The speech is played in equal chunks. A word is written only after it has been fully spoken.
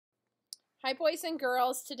Hi, boys and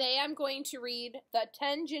girls. Today I'm going to read The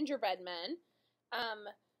 10 Gingerbread Men,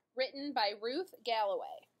 written by Ruth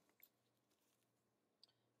Galloway.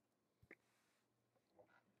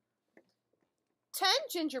 10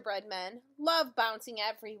 gingerbread men love bouncing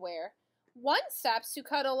everywhere. One stops to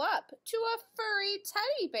cuddle up to a furry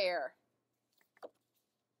teddy bear.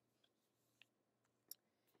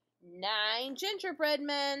 9 gingerbread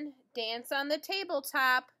men dance on the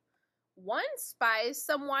tabletop. One spies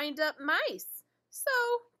some wind-up mice, so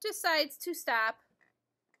decides to stop.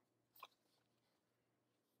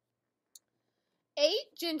 8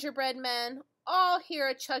 gingerbread men all hear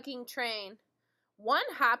a chugging train. One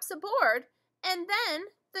hops aboard, and then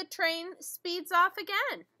the train speeds off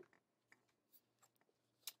again.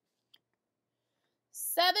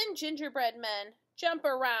 7 gingerbread men jump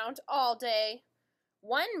around all day.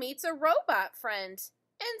 One meets a robot friend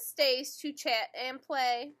and stays to chat and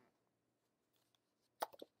play.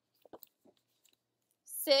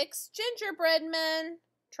 6 gingerbread men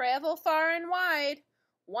travel far and wide.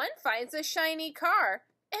 One finds a shiny car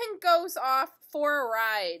and goes off for a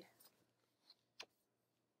ride.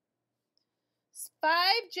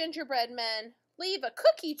 5 gingerbread men leave a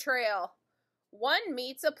cookie trail. One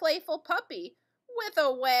meets a playful puppy with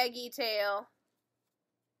a waggy tail.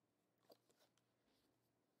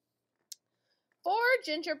 4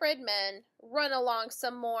 gingerbread men run along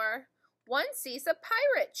some more. One sees a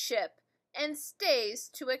pirate ship and stays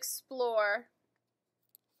to explore.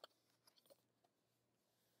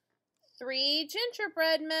 3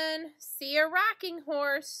 gingerbread men see a rocking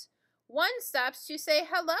horse. One stops to say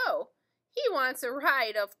hello. He wants a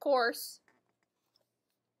ride, of course.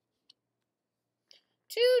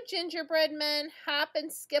 2 gingerbread men hop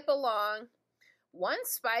and skip along. One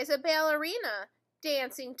spies a ballerina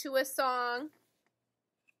dancing to a song.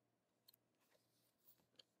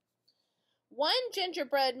 1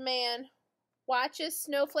 gingerbread man watches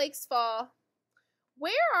snowflakes fall.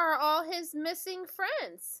 Where are all his missing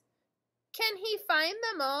friends? Can he find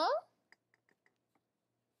them all?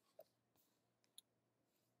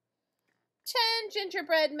 10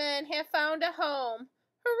 gingerbread men have found a home.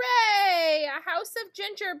 Hooray! A house of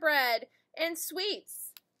gingerbread and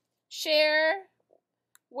sweets. Share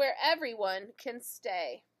where everyone can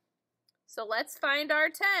stay. So let's find our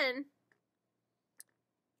 10.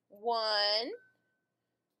 1,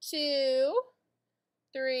 2,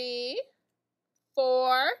 3,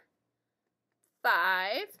 4,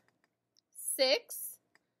 5, 6,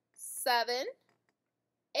 7,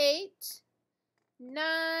 8,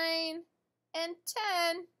 9, and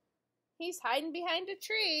 10. He's hiding behind a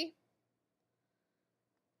tree.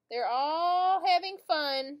 They're all having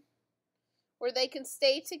fun where they can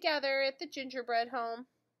stay together at the gingerbread home.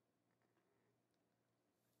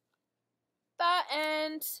 The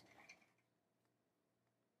end.